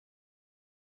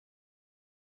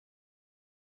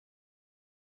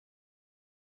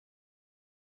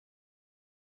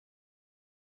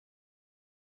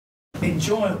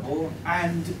enjoyable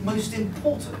and most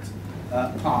important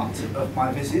part of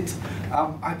my visit.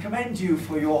 I commend you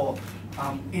for your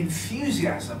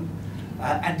enthusiasm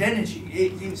and energy.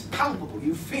 It's palpable.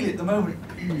 You feel it the moment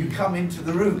you come into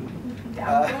the room.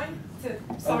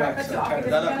 Sorry,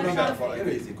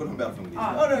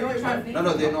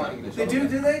 No, they know English. They do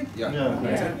they?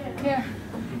 Yeah.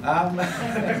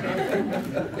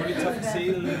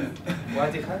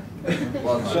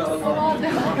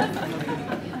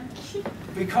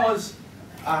 Because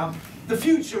the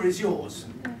future is yours,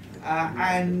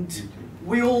 and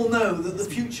we all know that the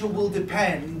future will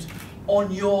depend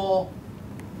on your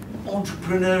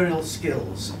entrepreneurial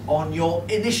skills, on your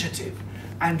initiative,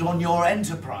 and on your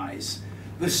enterprise.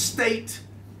 The state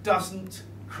doesn't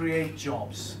create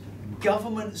jobs.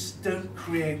 Governments don't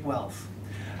create wealth.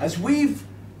 As we've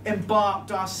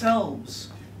embarked ourselves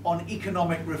on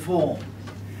economic reform,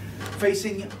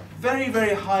 facing very,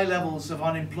 very high levels of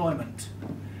unemployment,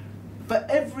 for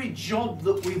every job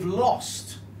that we've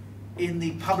lost in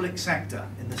the public sector,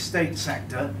 in the state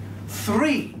sector,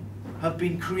 3 have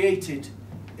been created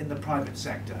in the private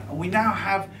sector. And we now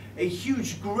have a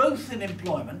huge growth in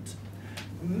employment.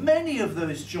 Many of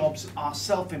those jobs are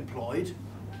self-employed,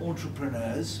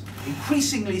 entrepreneurs,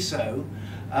 increasingly so.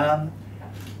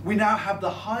 We now have the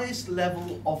highest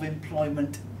level of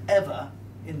employment ever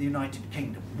in the United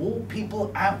Kingdom. More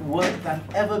people at work than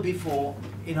ever before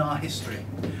in our history.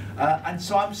 And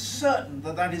so I'm certain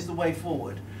that that is the way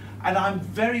forward. And I'm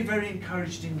very, very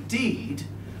encouraged indeed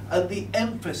at the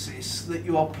emphasis that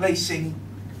you are placing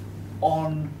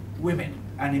on women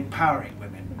and empowering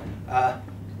women.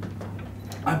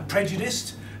 I'm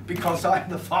prejudiced because I'm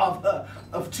the father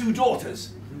of 2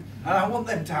 daughters and I want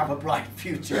them to have a bright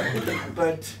future.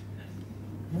 But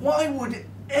why would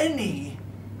any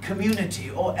community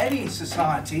or any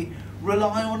society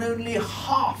rely on only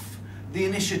half the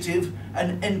initiative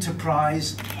and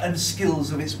enterprise and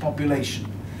skills of its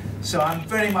population? So I'm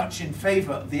very much in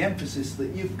favour of the emphasis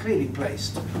that you've clearly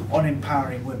placed on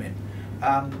empowering women.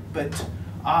 But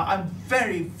I'm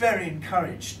very, very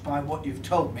encouraged by what you've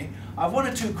told me. I have 1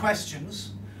 or 2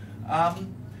 questions.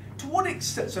 To what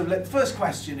extent, so the first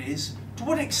question is, to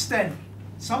what extent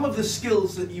some of the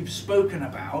skills that you've spoken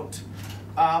about,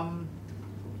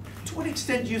 to what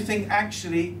extent do you think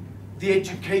actually the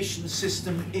education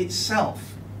system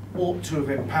itself ought to have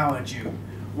empowered you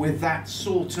with that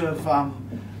sort of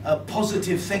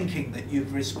positive thinking that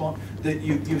you've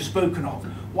spoken of?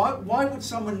 Why would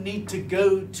someone need to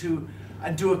go to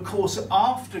and do a course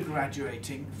after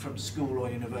graduating from school or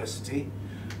university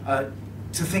to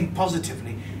think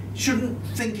positively? Shouldn't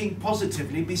thinking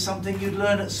positively be something you'd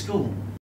learn at school?